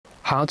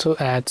How to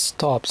add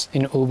stops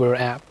in Uber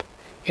app.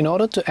 In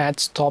order to add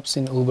stops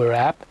in Uber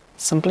app,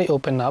 simply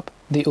open up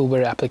the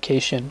Uber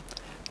application.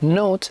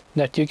 Note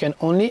that you can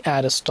only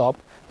add a stop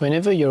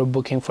whenever you're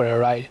booking for a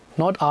ride,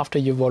 not after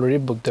you've already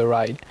booked the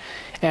ride.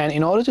 And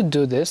in order to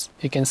do this,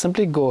 you can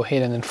simply go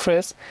ahead and then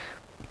first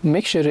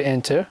make sure to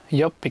enter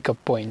your pickup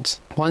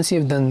points. Once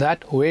you've done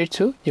that, where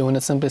to, you want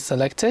to simply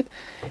select it,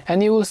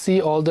 and you will see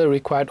all the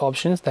required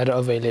options that are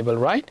available,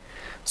 right?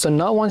 So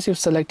now once you've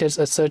selected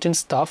a certain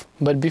stuff,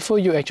 but before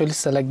you actually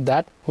select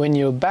that, when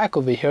you're back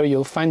over here,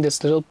 you'll find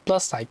this little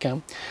plus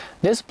icon.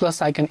 This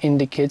plus icon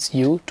indicates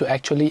you to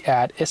actually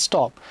add a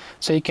stop.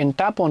 So you can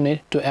tap on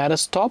it to add a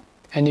stop,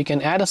 and you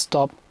can add a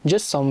stop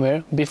just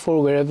somewhere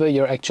before wherever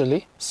you're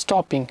actually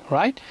stopping,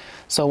 right?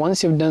 So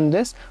once you've done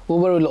this,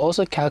 Uber will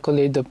also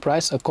calculate the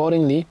price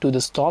accordingly to the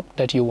stop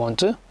that you want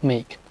to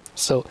make.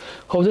 So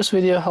hope this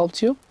video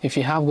helped you. If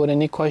you have got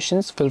any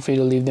questions, feel free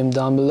to leave them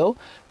down below.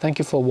 Thank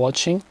you for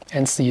watching,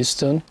 and see you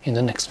soon in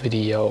the next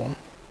video.